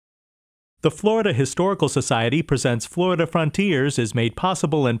The Florida Historical Society presents Florida Frontiers is made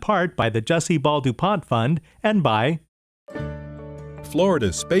possible in part by the Jessie Ball DuPont Fund and by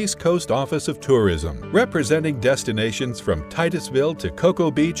Florida's Space Coast Office of Tourism, representing destinations from Titusville to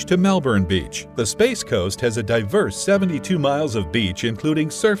Cocoa Beach to Melbourne Beach. The Space Coast has a diverse 72 miles of beach, including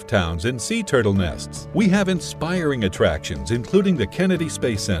surf towns and sea turtle nests. We have inspiring attractions, including the Kennedy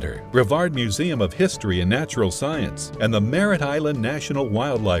Space Center, Brevard Museum of History and Natural Science, and the Merritt Island National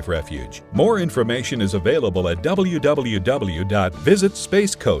Wildlife Refuge. More information is available at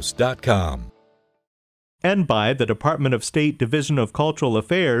www.visitspacecoast.com. And by the Department of State Division of Cultural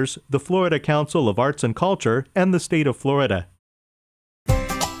Affairs, the Florida Council of Arts and Culture, and the state of Florida.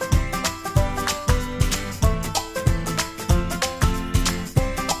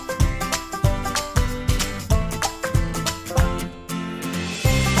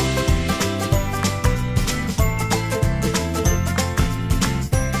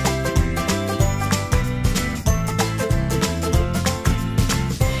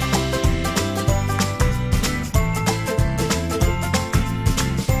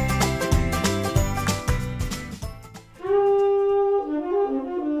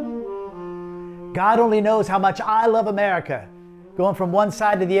 God only knows how much I love America. Going from one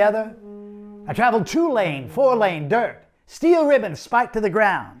side to the other, I traveled 2-lane, 4-lane dirt, steel ribbons spiked to the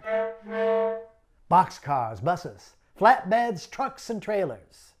ground, boxcars, buses, flatbeds, trucks, and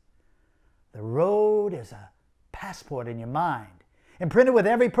trailers. The road is a passport in your mind, imprinted with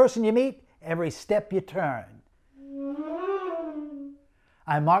every person you meet, every step you turn.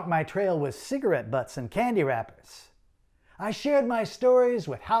 I marked my trail with cigarette butts and candy wrappers. I shared my stories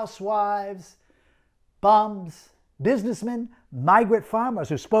with housewives, bums, businessmen, migrant farmers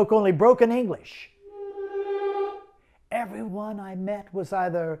who spoke only broken English. Everyone I met was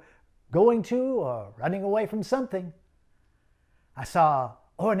either going to or running away from something. I saw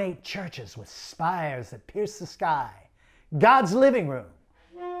ornate churches with spires that pierced the sky, God's living room.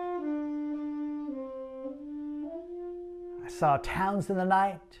 I saw towns in the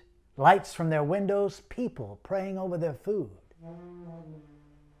night, lights from their windows, people praying over their food.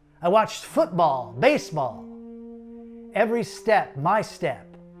 I watched football, baseball, every step, my step.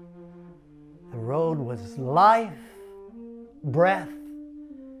 The road was life, breath,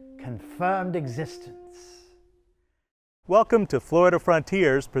 confirmed existence. Welcome to Florida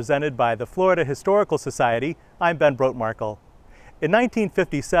Frontiers, presented by the Florida Historical Society. I'm Ben Brotmarkle. In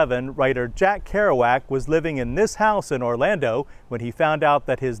 1957, writer Jack Kerouac was living in this house in Orlando when he found out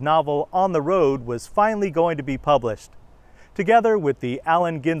that his novel On the Road was finally going to be published. Together with the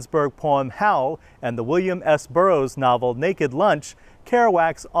Allen Ginsberg poem Howl and the William S. Burroughs novel Naked Lunch,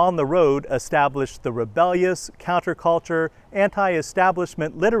 Kerouac's On the Road established the rebellious, counterculture,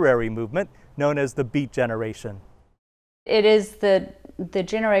 anti-establishment literary movement known as the Beat Generation. It is the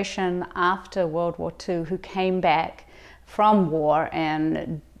generation after World War II who came back from war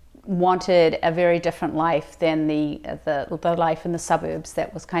and wanted a very different life than the life in the suburbs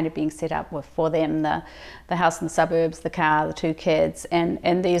that was kind of being set up with, for them, the house in the suburbs, the car, the 2 kids,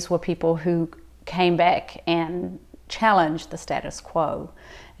 and these were people who came back and challenged the status quo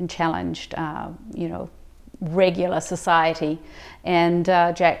and challenged regular society. And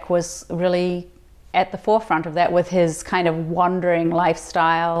Jack was really at the forefront of that with his kind of wandering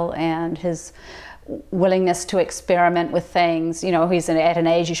lifestyle and his willingness to experiment with things. You know, he's at an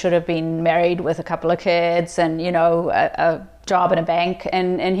age he should have been married with a couple of kids and, a job in a bank,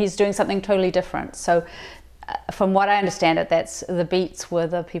 and he's doing something totally different. So from what I understand it, the Beats were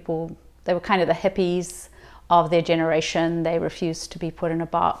the people, they were kind of the hippies of their generation. They refused to be put in a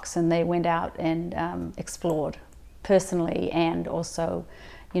box, and they went out and explored personally and also,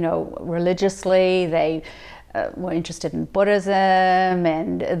 religiously. They were interested in Buddhism,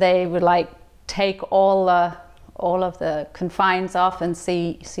 and they would take all of the confines off and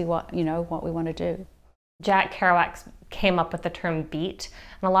see what we want to do. Jack Kerouac came up with the term beat,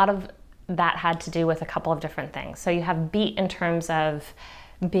 and a lot of that had to do with a couple of different things. So you have beat in terms of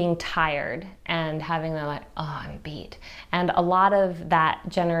being tired and having the I'm beat. And a lot of that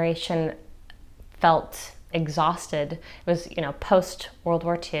generation felt exhausted. It was, post World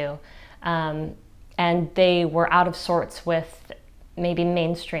War II, and they were out of sorts with maybe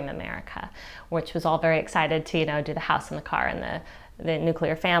mainstream America, which was all very excited to, do the house and the car and the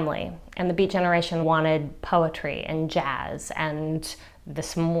nuclear family. And the Beat generation wanted poetry and jazz and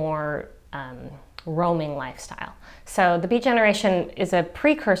this more roaming lifestyle. So the Beat generation is a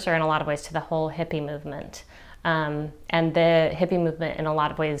precursor in a lot of ways to the whole hippie movement. And the hippie movement in a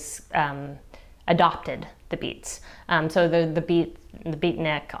lot of ways adopted the beats. So the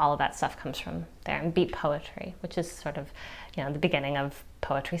beatnik, all of that stuff comes from there, and beat poetry, which is sort of the beginning of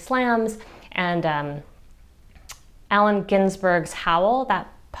poetry slams. And Allen Ginsberg's Howl, that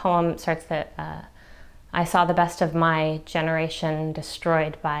poem starts that I saw the best of my generation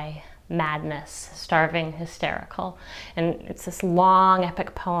destroyed by madness, starving, hysterical. And it's this long,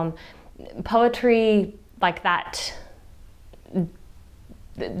 epic poem. Poetry like that,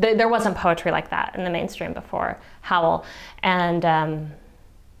 there wasn't poetry like that in the mainstream before Howl. And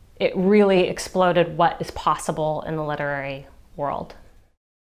it really exploded what is possible in the literary world.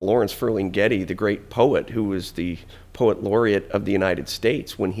 Lawrence Ferlinghetti, the great poet who was the poet laureate of the United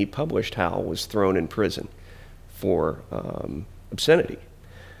States, when he published Howl, was thrown in prison for obscenity.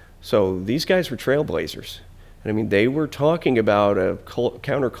 So these guys were trailblazers. And I mean, they were talking about a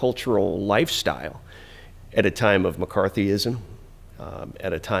countercultural lifestyle at a time of McCarthyism,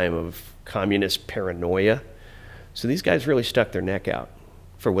 at a time of communist paranoia. So these guys really stuck their neck out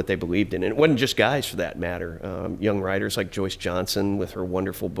for what they believed in. And it wasn't just guys, for that matter. Young writers like Joyce Johnson with her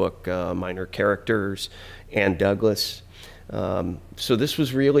wonderful book, Minor Characters, Ann Douglas. So this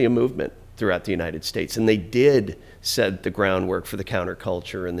was really a movement throughout the United States. And they did set the groundwork for the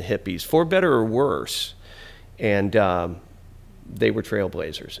counterculture and the hippies, for better or worse. And they were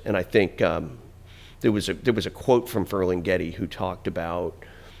trailblazers. And I think there was a quote from Ferlinghetti who talked about,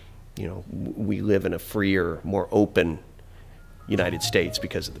 we live in a freer, more open United States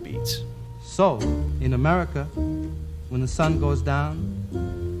because of the Beats. So, in America, when the sun goes down,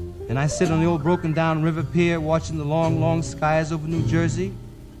 and I sit on the old broken down river pier watching the long, long skies over New Jersey,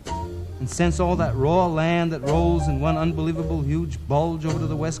 and sense all that raw land that rolls in one unbelievable huge bulge over to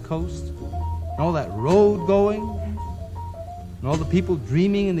the West Coast, and all that road going, and all the people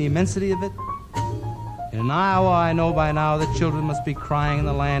dreaming in the immensity of it. In an hour, I know by now that children must be crying in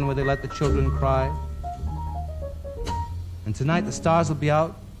the land where they let the children cry. And tonight the stars will be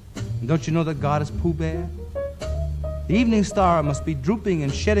out, and don't you know that God is Pooh Bear? The evening star must be drooping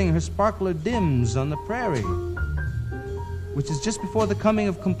and shedding her sparkler dims on the prairie, which is just before the coming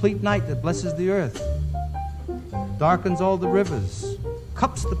of complete night that blesses the earth, darkens all the rivers,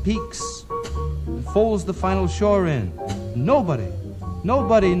 cups the peaks, and folds the final shore in.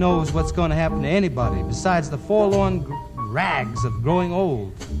 Nobody knows what's going to happen to anybody besides the forlorn rags of growing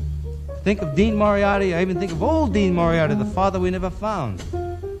old. Think of Dean Moriarty, I even think of old Dean Moriarty, the father we never found.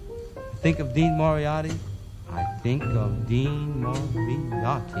 Think of Dean Moriarty, I think of Dean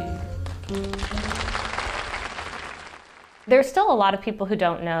Moriarty. There's still a lot of people who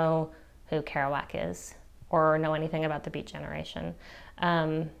don't know who Kerouac is or know anything about the Beat Generation.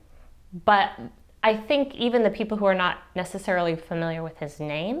 But I think even the people who are not necessarily familiar with his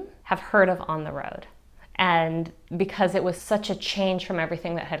name have heard of On the Road. And because it was such a change from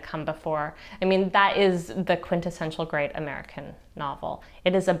everything that had come before. I mean, that is the quintessential great American novel.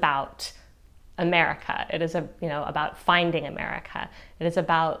 It is about America. It is about finding America. It is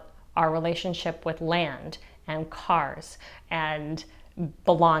about our relationship with land and cars and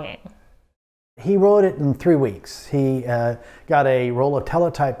belonging. He wrote it in 3 weeks. He got a roll of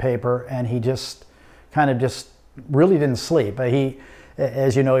teletype paper and he just really didn't sleep.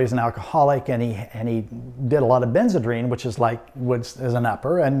 As you know, he was an alcoholic, and he did a lot of Benzedrine, which is as an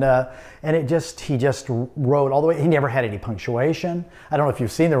upper, and he just wrote all the way. He never had any punctuation. I don't know if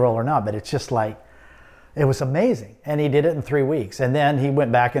you've seen the roll or not, but it's just it was amazing. And he did it in 3 weeks, and then he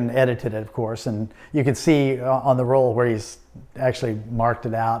went back and edited it, of course, and you can see on the roll where he's actually marked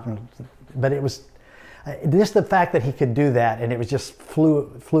it out. But it was just the fact that he could do that, and it was just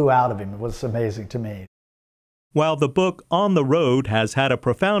flew out of him. It was amazing to me. While the book On the Road has had a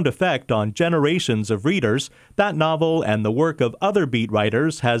profound effect on generations of readers, that novel and the work of other beat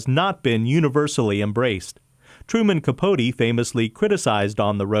writers has not been universally embraced. Truman Capote famously criticized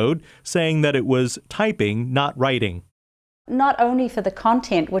On the Road, saying that it was typing, not writing. Not only for the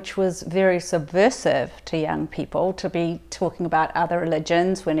content, which was very subversive to young people, to be talking about other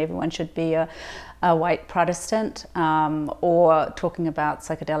religions when everyone should be a white Protestant, or talking about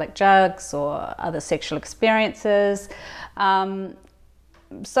psychedelic drugs or other sexual experiences.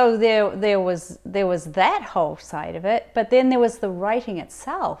 So there was that whole side of it, but then there was the writing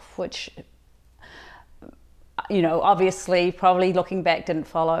itself, which, obviously, probably looking back, didn't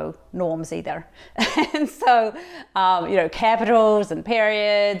follow norms either. And so, capitals and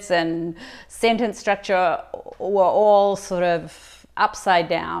periods and sentence structure were all sort of upside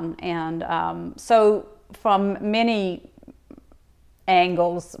down. And so from many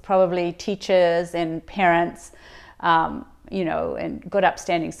angles, probably teachers and parents, and good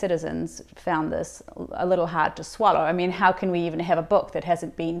upstanding citizens found this a little hard to swallow. I mean, how can we even have a book that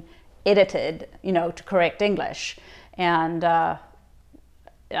hasn't been edited, to correct English? And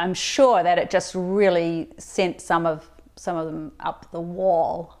I'm sure that it just really sent some of some of them up the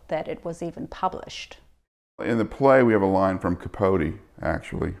wall that it was even published. In the play, we have a line from Capote,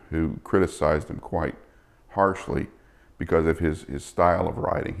 actually, who criticized him quite harshly because of his style of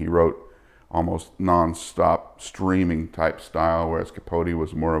writing. He wrote almost non-stop streaming type style, whereas Capote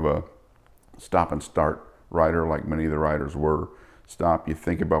was more of a stop and start writer, like many of the writers were. Stop, you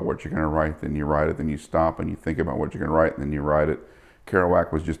think about what you're going to write, then you write it, then you stop and you think about what you're going to write, and then you write it.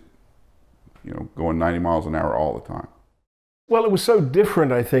 Kerouac was just, going 90 miles an hour all the time. Well, it was so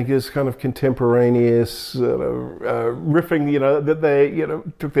different, I think, as kind of contemporaneous riffing, that they,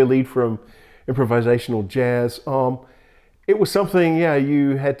 took their lead from improvisational jazz. It was something,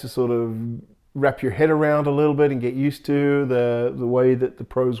 you had to sort of wrap your head around a little bit and get used to the way that the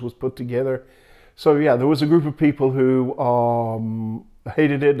prose was put together. So there was a group of people who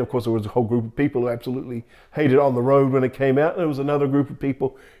hated it, and of course there was a whole group of people who absolutely hated it on the road when it came out, and there was another group of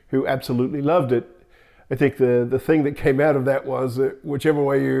people who absolutely loved it. I think the thing that came out of that was that whichever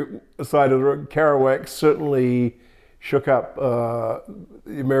way you decided, Kerouac certainly shook up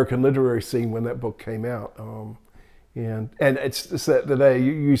the American literary scene when that book came out. And it's that today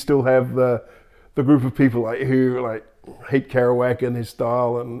you still have the group of people who hate Kerouac and his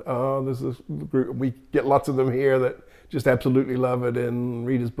style, and there's this group, we get lots of them here that just absolutely love it and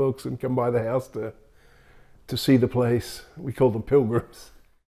read his books and come by the house to see the place. We call them pilgrims.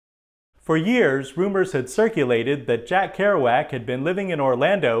 For years, rumors had circulated that Jack Kerouac had been living in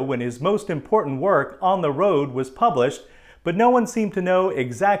Orlando when his most important work, On the Road, was published, but no one seemed to know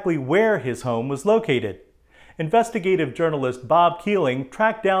exactly where his home was located. Investigative journalist Bob Keeling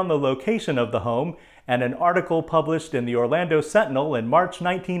tracked down the location of the home, and an article published in the Orlando Sentinel in March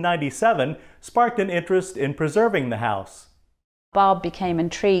 1997 sparked an interest in preserving the house. Bob became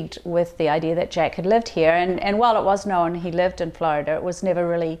intrigued with the idea that Jack had lived here, and while it was known he lived in Florida, it was never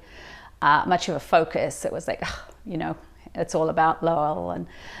really much of a focus. It was like, it's all about Lowell and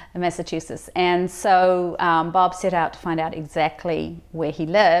Massachusetts. And so Bob set out to find out exactly where he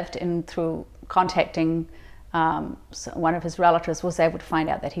lived, and through contacting one of his relatives was able to find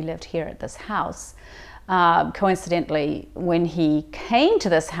out that he lived here at this house. Coincidentally, when he came to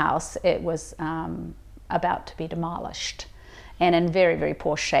this house, it was about to be demolished and in very, very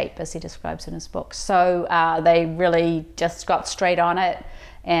poor shape, as he describes in his book. So they really just got straight on it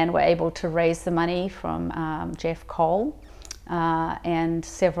and were able to raise the money from Jeff Cole and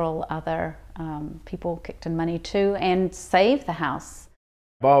several other people kicked in money too, and save the house.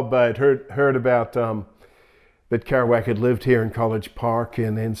 Bob had heard about that Kerouac had lived here in College Park,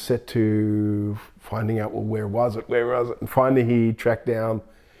 and then set to finding out, well, where was it? And finally he tracked down,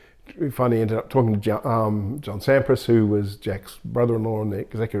 finally ended up talking to John Sampras, who was Jack's brother-in-law in the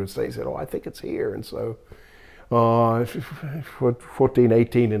executive estate. He said, oh, I think it's here. And so 14,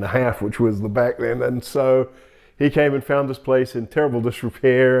 18 and a half, which was the back then. And so he came and found this place in terrible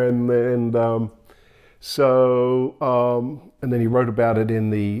disrepair, and then he wrote about it in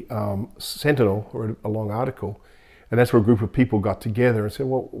the Sentinel, wrote a long article, and that's where a group of people got together and said,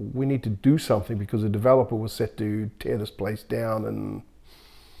 well, we need to do something because the developer was set to tear this place down and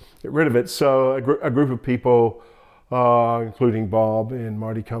get rid of it. So a group of people, including Bob and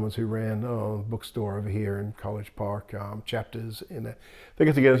Marty Cummins, who ran a bookstore over here in College Park, chapters in it, they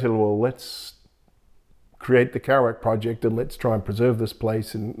got together and said, well, let's create the Kerouac Project and let's try and preserve this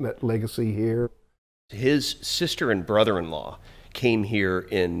place and that legacy here. His sister and brother-in-law came here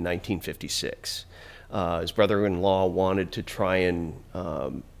in 1956. His brother-in-law wanted to try and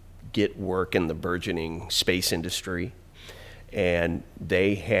get work in the burgeoning space industry, and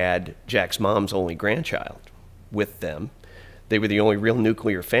they had Jack's mom's only grandchild with them. They were the only real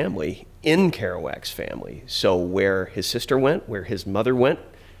nuclear family in Kerouac's family. So where his sister went, where his mother went,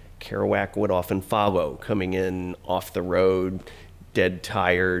 Kerouac would often follow, coming in off the road, dead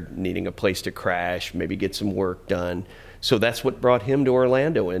tired, needing a place to crash, maybe get some work done. So that's what brought him to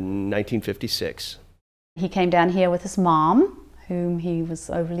Orlando in 1956. He came down here with his mom, whom he was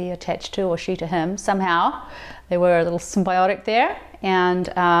overly attached to, or she to him. Somehow they were a little symbiotic there, and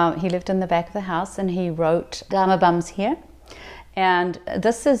he lived in the back of the house, and he wrote Dharma Bums here. And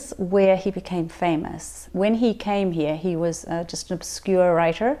this is where he became famous. When he came here, he was just an obscure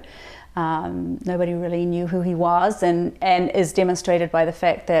writer. Nobody really knew who he was, and is demonstrated by the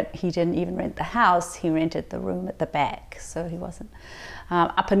fact that he didn't even rent the house, he rented the room at the back. So he wasn't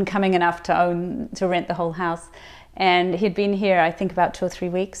up and coming enough to rent the whole house. And he'd been here, I think, about 2 or 3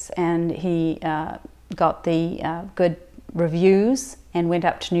 weeks, and he got the good reviews and went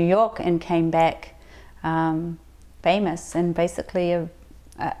up to New York and came back famous in basically a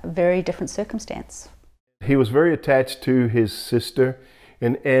very different circumstance. He was very attached to his sister,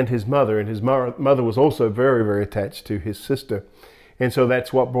 and his mother. And his mother was also very, very attached to his sister. And so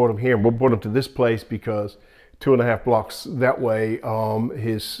that's what brought him here. We brought him to this place because 2.5 blocks that way,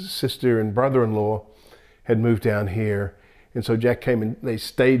 his sister and brother-in-law had moved down here. And so Jack came and they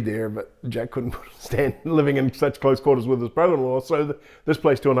stayed there, but Jack couldn't stand living in such close quarters with his brother-in-law. So this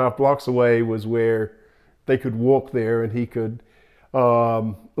place 2.5 blocks away was where they could walk there and he could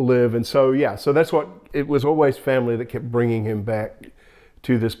live. And so, yeah, so that's what, it was always family that kept bringing him back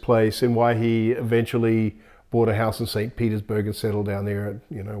to this place, and why he eventually bought a house in St. Petersburg and settled down there,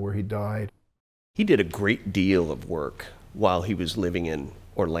 you know, where he died. He did a great deal of work while he was living in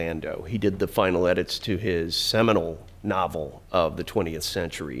Orlando. He did the final edits to his seminal novel of the 20th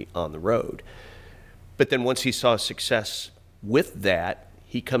century, On the Road. But then once he saw success with that,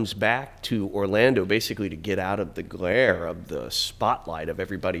 he comes back to Orlando basically to get out of the glare of the spotlight of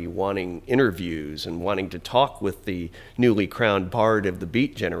everybody wanting interviews and wanting to talk with the newly crowned bard of the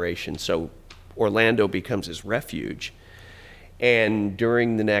Beat generation. So Orlando becomes his refuge. And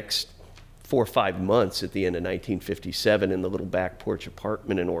during the next 4 or 5 months at the end of 1957 in the little back porch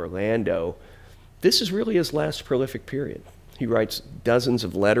apartment in Orlando, this is really his last prolific period. He writes dozens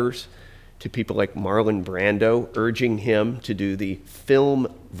of letters to people like Marlon Brando, urging him to do the film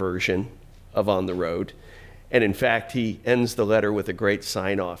version of On the Road. And in fact, he ends the letter with a great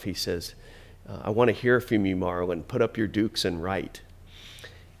sign-off. He says, I want to hear from you, Marlon. Put up your dukes and write.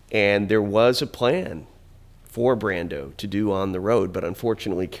 And there was a plan for Brando to do On the Road, but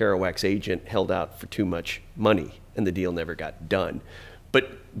unfortunately Kerouac's agent held out for too much money and the deal never got done.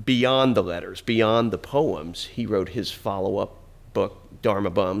 But beyond the letters, beyond the poems, he wrote his follow-up book, Dharma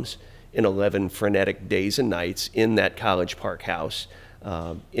Bums, in 11 frenetic days and nights in that College Park house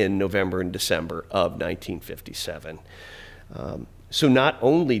in November and December of 1957. So not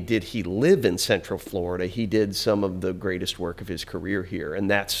only did he live in Central Florida, he did some of the greatest work of his career here, and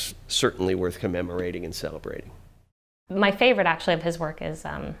that's certainly worth commemorating and celebrating. My favorite, actually, of his work is,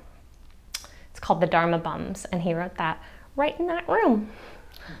 it's called The Dharma Bums, and he wrote that right in that room.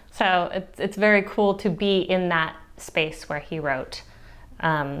 So it's very cool to be in that space where he wrote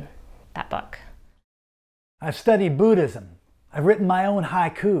that book. I've studied Buddhism. I've written my own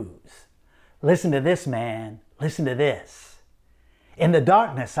haikus. Listen to this, man. Listen to this. In the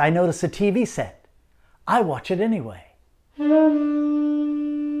darkness, I notice a TV set. I watch it anyway.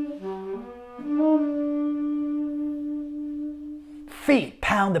 Feet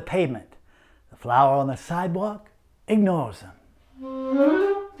pound the pavement. The flower on the sidewalk ignores them.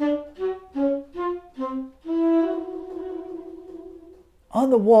 On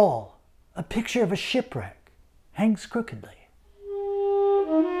the wall, a picture of a shipwreck hangs crookedly.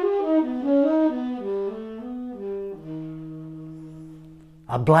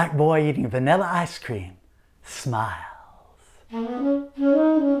 A black boy eating vanilla ice cream smiles.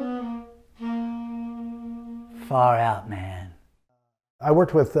 Far out, man. I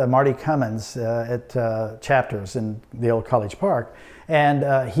worked with Marty Cummins at Chapters in the old College Park,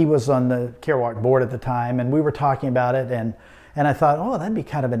 and he was on the Kerouac board at the time, and we were talking about it, and I thought, oh, that'd be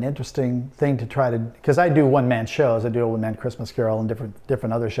kind of an interesting thing to try to, because I do one-man shows. I do a one-man Christmas Carol and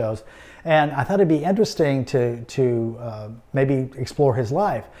different other shows. And I thought it'd be interesting to maybe explore his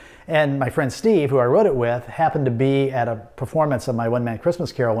life. And my friend Steve, who I wrote it with, happened to be at a performance of my one-man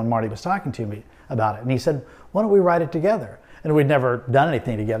Christmas Carol when Marty was talking to me about it. And he said, why don't we write it together? And we'd never done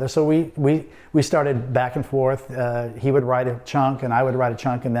anything together. So we started back and forth. He would write a chunk and I would write a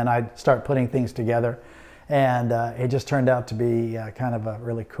chunk, and then I'd start putting things together. And it just turned out to be kind of a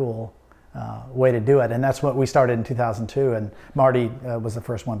really cool way to do it. And that's what we started in 2002, and Marty was the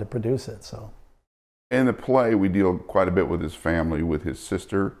first one to produce it. So, in the play, we deal quite a bit with his family, with his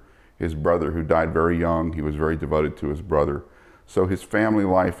sister, his brother, who died very young. He was very devoted to his brother. So his family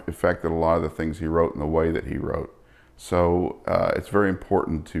life affected a lot of the things he wrote and the way that he wrote. So it's very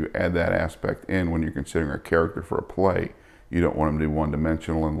important to add that aspect in when you're considering a character for a play. You don't want him to be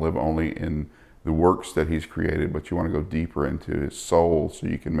one-dimensional and live only in the works that he's created, but you want to go deeper into his soul so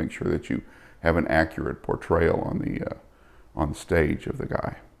you can make sure that you have an accurate portrayal on the stage of the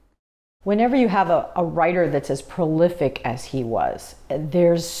guy. Whenever you have a writer that's as prolific as he was,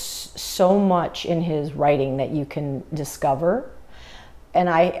 there's so much in his writing that you can discover. And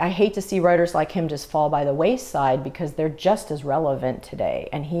I hate to see writers like him just fall by the wayside, because they're just as relevant today,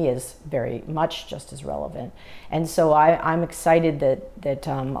 and he is very much just as relevant. And so I'm excited that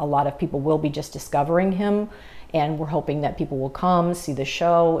a lot of people will be just discovering him, and we're hoping that people will come see the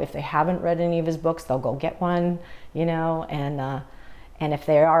show. If they haven't read any of his books, they'll go get one, you know, and if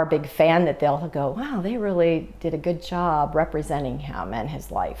they are a big fan, that they'll go, wow, they really did a good job representing him and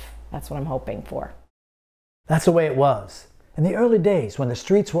his life. That's what I'm hoping for. That's the way it was. In the early days, when the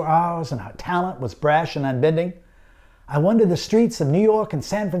streets were ours and our talent was brash and unbending, I wandered the streets of New York and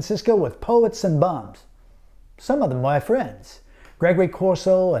San Francisco with poets and bums. Some of them were my friends. Gregory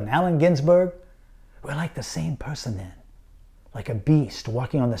Corso and Allen Ginsberg. We're like the same person then, like a beast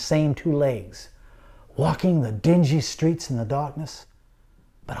walking on the same two legs, walking the dingy streets in the darkness,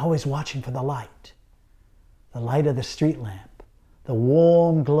 but always watching for the light of the street lamp, the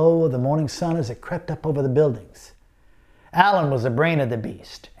warm glow of the morning sun as it crept up over the buildings. Allen was the brain of the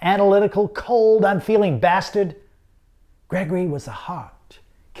beast, analytical, cold, unfeeling bastard. Gregory was the heart,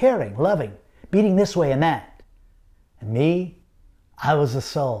 caring, loving, beating this way and that. And me, I was the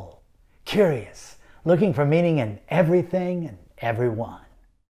soul, curious, looking for meaning in everything and everyone.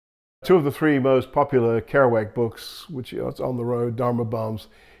 Two of the three most popular Kerouac books, which is On the Road, Dharma Bums,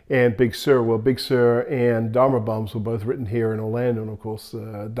 and Big Sur. Well, Big Sur and Dharma Bums were both written here in Orlando, and of course,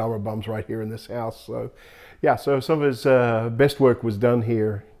 Dharma Bums right here in this house. So, yeah, so some of his best work was done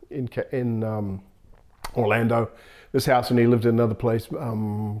here in Orlando, this house, and he lived in another place,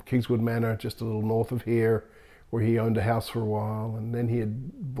 Kingswood Manor, just a little north of here, where he owned a house for a while, and then he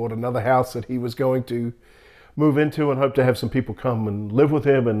had bought another house that he was going to move into and hoped to have some people come and live with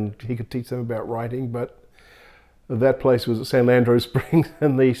him and he could teach them about writing. But that place was at San Leandro Springs,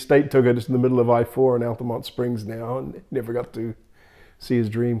 and the state took it. It's in the middle of I-4 in Altamont Springs now, and never got to see his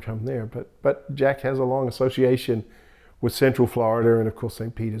dream come there. But Jack has a long association with Central Florida and of course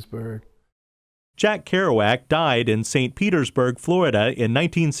St. Petersburg. Jack Kerouac died in St. Petersburg, Florida in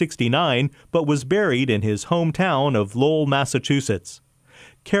 1969, but was buried in his hometown of Lowell, Massachusetts.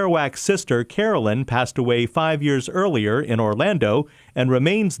 Kerouac's sister, Carolyn, passed away 5 years earlier in Orlando and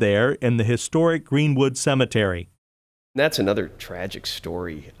remains there in the historic Greenwood Cemetery. That's another tragic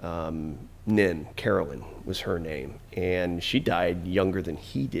story. Nin, Carolyn was her name, and she died younger than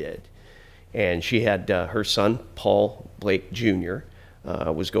he did. And she had her son, Paul Blake Jr.,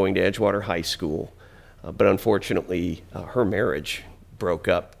 was going to Edgewater High School, but unfortunately her marriage broke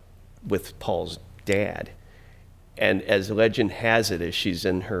up with Paul's dad. And as legend has it, as she's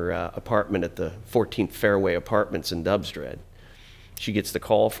in her apartment at the 14th Fairway Apartments in Dubsdread, she gets the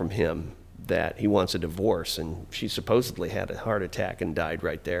call from him that he wants a divorce, and she supposedly had a heart attack and died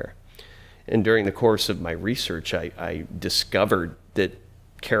right there. And during the course of my research, I discovered that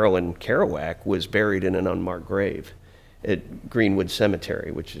Carolyn Kerouac was buried in an unmarked grave at Greenwood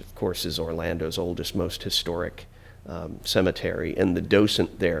Cemetery, which of course is Orlando's oldest, most historic cemetery. And the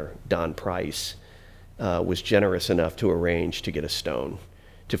docent there, Don Price, was generous enough to arrange to get a stone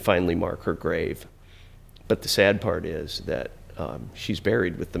to finally mark her grave. But the sad part is that she's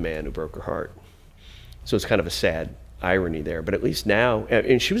buried with the man who broke her heart. So it's kind of a sad irony there, but at least now,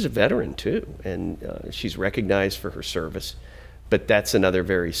 and she was a veteran too, and she's recognized for her service. But that's another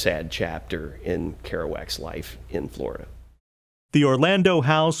very sad chapter in Kerouac's life in Florida. The Orlando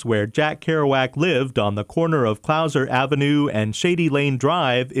house where Jack Kerouac lived on the corner of Clouser Avenue and Shady Lane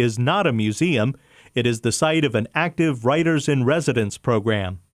Drive is not a museum. It is the site of an active Writers in Residence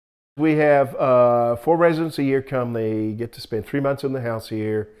program. We have 4 residents a year come. They get to spend 3 months in the house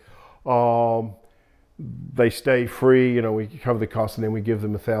here. They stay free. You know, we cover the cost, and then we give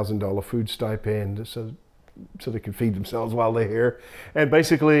them a $1,000 food stipend so they can feed themselves while they're here. And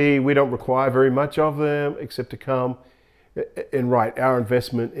basically, we don't require very much of them except to come and write. Our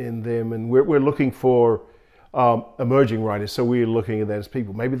investment in them, and we're looking for emerging writers. So we're looking at that as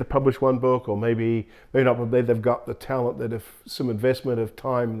people. Maybe they publish one book, or maybe not, but they've got the talent that if some investment of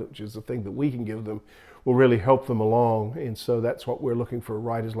time, which is the thing that we can give them, will really help them along. And so that's what we're looking for,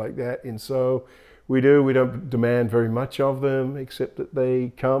 writers like that. And so we don't demand very much of them except that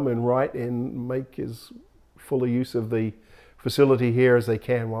they come and write and make as full use of the facility here as they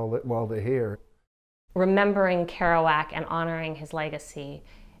can while they're here. Remembering Kerouac and honoring his legacy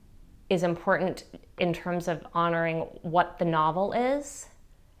is important in terms of honoring what the novel is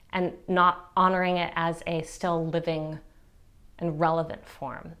and not honoring it as a still living and relevant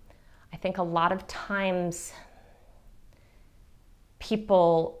form. I think a lot of times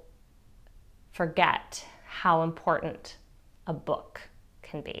people forget how important a book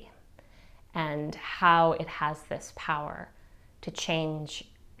can be and how it has this power to change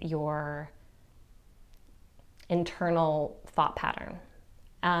your internal thought pattern.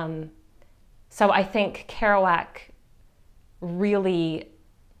 So I think Kerouac really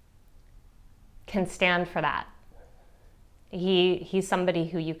can stand for that. He's somebody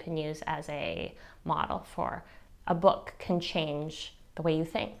who you can use as a model for. A book can change the way you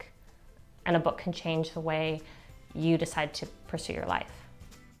think, and a book can change the way you decide to pursue your life.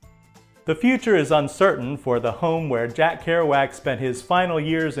 The future is uncertain for the home where Jack Kerouac spent his final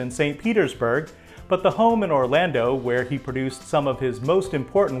years in St. Petersburg, but the home in Orlando where he produced some of his most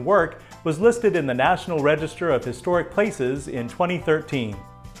important work was listed in the National Register of Historic Places in 2013.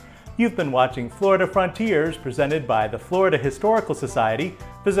 You've been watching Florida Frontiers, presented by the Florida Historical Society.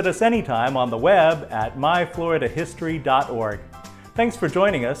 Visit us anytime on the web at myfloridahistory.org. Thanks for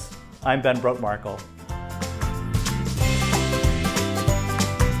joining us. I'm Ben Brotmarkle.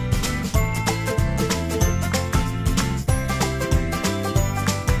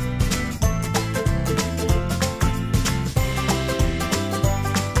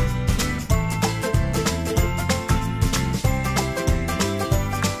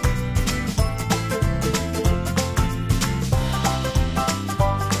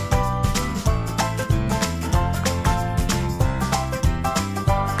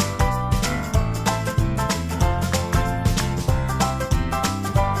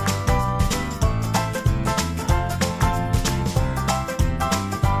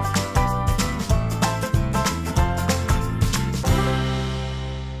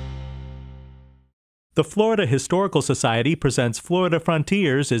 The Florida Historical Society presents Florida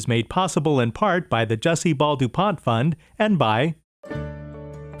Frontiers is made possible in part by the Jessie Ball DuPont Fund and by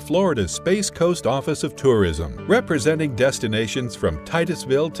Florida's Space Coast Office of Tourism, representing destinations from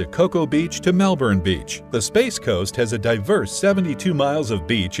Titusville to Cocoa Beach to Melbourne Beach. The Space Coast has a diverse 72 miles of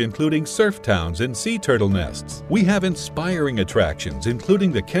beach, including surf towns and sea turtle nests. We have inspiring attractions,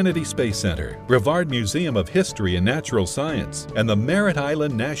 including the Kennedy Space Center, Brevard Museum of History and Natural Science, and the Merritt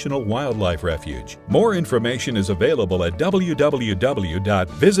Island National Wildlife Refuge. More information is available at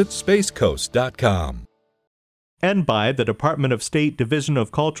www.visitspacecoast.com. And by the Department of State Division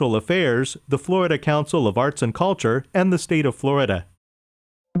of Cultural Affairs, the Florida Council of Arts and Culture, and the state of Florida.